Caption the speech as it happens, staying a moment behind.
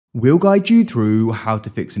We'll guide you through how to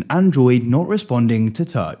fix an Android not responding to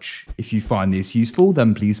touch. If you find this useful,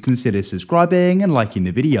 then please consider subscribing and liking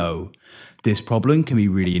the video. This problem can be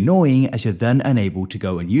really annoying as you're then unable to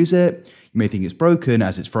go and use it. You may think it's broken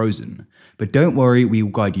as it's frozen, but don't worry, we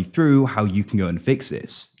will guide you through how you can go and fix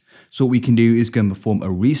this. So what we can do is go and perform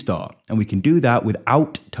a restart, and we can do that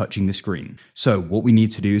without touching the screen. So what we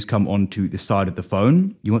need to do is come onto the side of the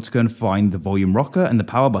phone. You want to go and find the volume rocker and the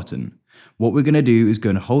power button. What we're going to do is go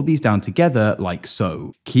and hold these down together like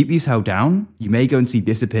so. Keep these held down. You may go and see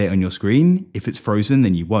this appear on your screen. If it's frozen,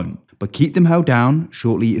 then you won't. But keep them held down.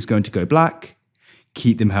 Shortly, it's going to go black.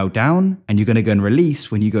 Keep them held down, and you're going to go and release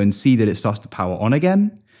when you go and see that it starts to power on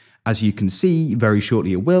again. As you can see, very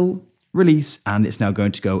shortly it will. Release, and it's now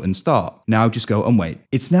going to go and start. Now just go and wait.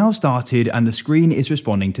 It's now started and the screen is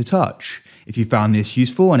responding to touch. If you found this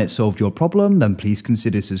useful and it solved your problem, then please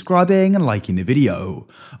consider subscribing and liking the video.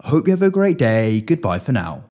 I hope you have a great day. Goodbye for now.